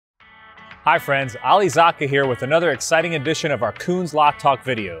Hi friends, Ali Zaka here with another exciting edition of our Koons Lock Talk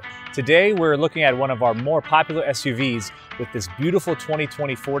video. Today we're looking at one of our more popular SUVs with this beautiful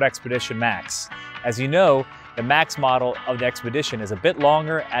 2020 Ford Expedition Max. As you know, the Max model of the Expedition is a bit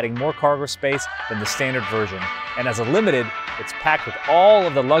longer, adding more cargo space than the standard version. And as a limited, it's packed with all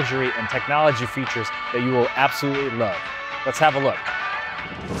of the luxury and technology features that you will absolutely love. Let's have a look.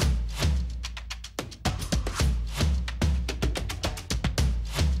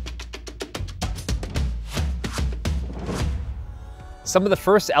 Some of the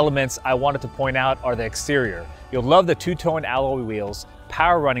first elements I wanted to point out are the exterior. You'll love the two-tone alloy wheels,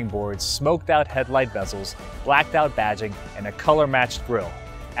 power running boards, smoked out headlight bezels, blacked out badging, and a color-matched grille,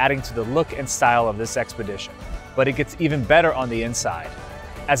 adding to the look and style of this Expedition. But it gets even better on the inside.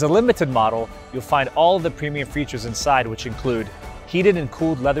 As a limited model, you'll find all of the premium features inside, which include heated and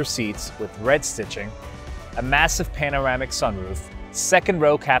cooled leather seats with red stitching, a massive panoramic sunroof, second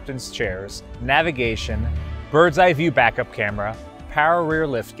row captain's chairs, navigation, bird's eye view backup camera, power rear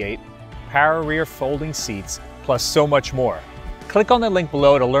liftgate, power rear folding seats, plus so much more. Click on the link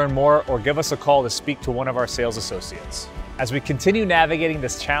below to learn more or give us a call to speak to one of our sales associates. As we continue navigating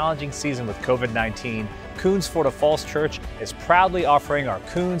this challenging season with COVID-19, Koons Ford of Falls Church is proudly offering our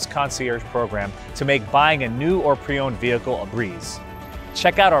Koons Concierge program to make buying a new or pre-owned vehicle a breeze.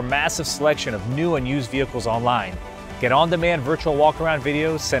 Check out our massive selection of new and used vehicles online. Get on-demand virtual walk-around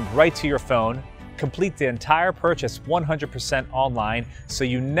videos sent right to your phone. Complete the entire purchase 100% online, so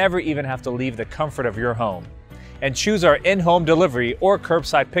you never even have to leave the comfort of your home. And choose our in-home delivery or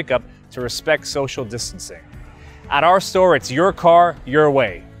curbside pickup to respect social distancing. At our store, it's your car, your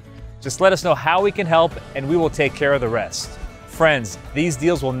way. Just let us know how we can help and we will take care of the rest. Friends, these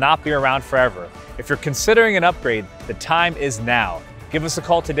deals will not be around forever. If you're considering an upgrade, the time is now. Give us a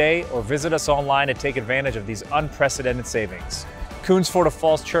call today or visit us online to take advantage of these unprecedented savings. Koons Ford of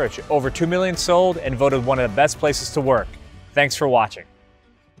Falls Church, over 2 million sold and voted one of the best places to work. Thanks for watching.